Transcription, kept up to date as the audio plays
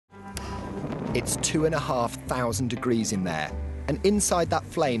It's 2,500 degrees in there, and inside that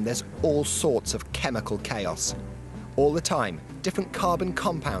flame there's all sorts of chemical chaos. All the time, different carbon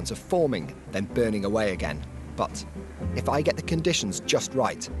compounds are forming, then burning away again. But if I get the conditions just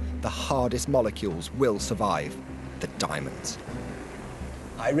right, the hardest molecules will survive, the diamonds.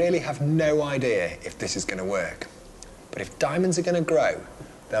 I really have no idea if this is going to work. But if diamonds are going to grow,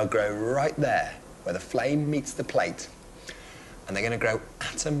 they'll grow right there, where the flame meets the plate. And they're going to grow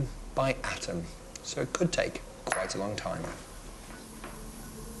atom by atom. So it could take quite a long time.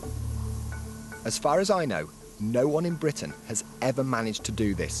 As far as I know, no one in Britain has ever managed to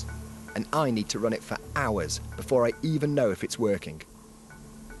do this. And I need to run it for hours before I even know if it's working.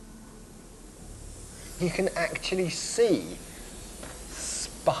 You can actually see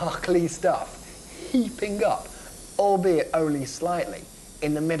sparkly stuff heaping up, albeit only slightly,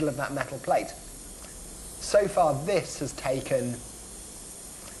 in the middle of that metal plate. So far, this has taken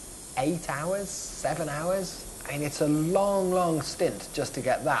 8 hours, 7 hours. I mean, it's a long, long stint just to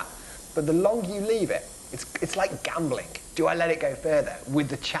get that. But the longer you leave it, it's like gambling. Do I let it go further with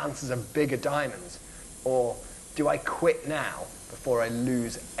the chances of bigger diamonds? Or do I quit now before I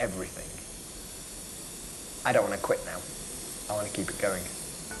lose everything? I don't want to quit now. I want to keep it going.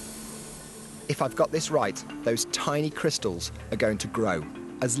 If I've got this right, those tiny crystals are going to grow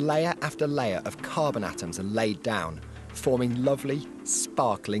as layer after layer of carbon atoms are laid down, forming lovely,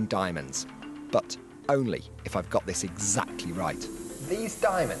 sparkling diamonds. But only if I've got this exactly right. These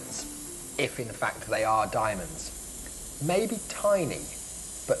diamonds, if in fact they are diamonds, may be tiny,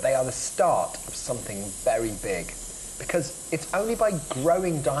 but they are the start of something very big. Because it's only by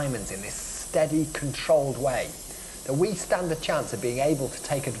growing diamonds in this steady, controlled way that we stand a chance of being able to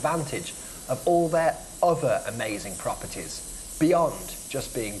take advantage of all their other amazing properties, beyond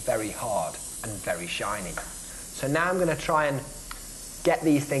just being very hard and very shiny. So now I'm going to try and get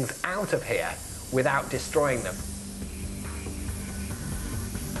these things out of here without destroying them.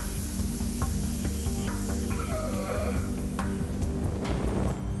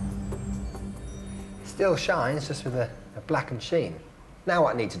 Still shines, just with a blackened sheen. Now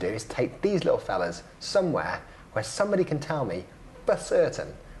what I need to do is take these little fellas somewhere where somebody can tell me for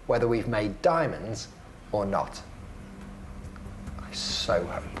certain whether we've made diamonds or not. I so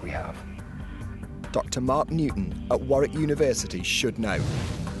hope we have. Dr. Mark Newton at Warwick University should know.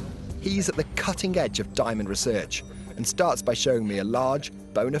 He's at the cutting edge of diamond research and starts by showing me a large,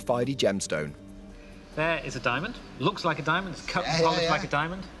 bona fide gemstone. There is a diamond. Looks like a diamond. It's cut and polished like a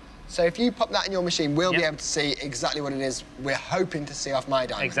diamond. So if you pop that in your machine, we'll be able to see exactly what it is we're hoping to see off my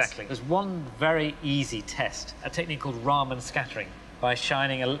diamonds. Exactly. There's one very easy test, a technique called Raman scattering, by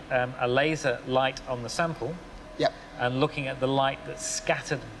shining a laser light on the sample and looking at the light that's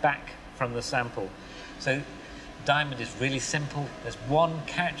scattered back from the sample. So diamond is really simple. There's one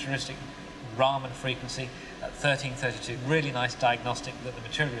characteristic Raman frequency at 1332. Really nice diagnostic that the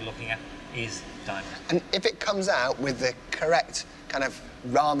material you're looking at is diamond. And if it comes out with the correct kind of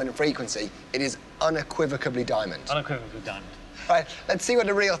Raman frequency, it is unequivocally diamond. Unequivocally diamond. Right, let's see what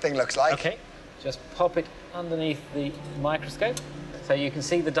the real thing looks like. OK, just pop it underneath the microscope. So you can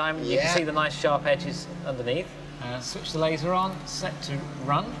see the diamond, you can see the nice sharp edges underneath. Switch the laser on, set to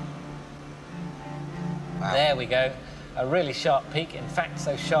run. Wow. There we go. A really sharp peak, in fact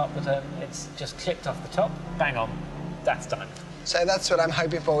so sharp that it's just clipped off the top. Bang on, that's diamond. So that's what I'm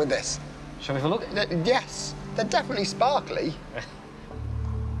hoping for with this. Shall we have a look? Yes, they're definitely sparkly.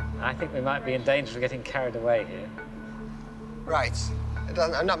 I think we might be in danger of getting carried away here. Right,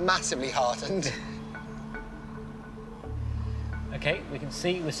 I'm not massively heartened. OK, we can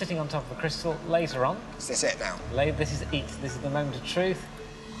see we're sitting on top of a crystal, laser on. Is this it now? This is it, this is the moment of truth.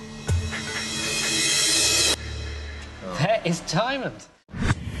 Oh. There is diamond.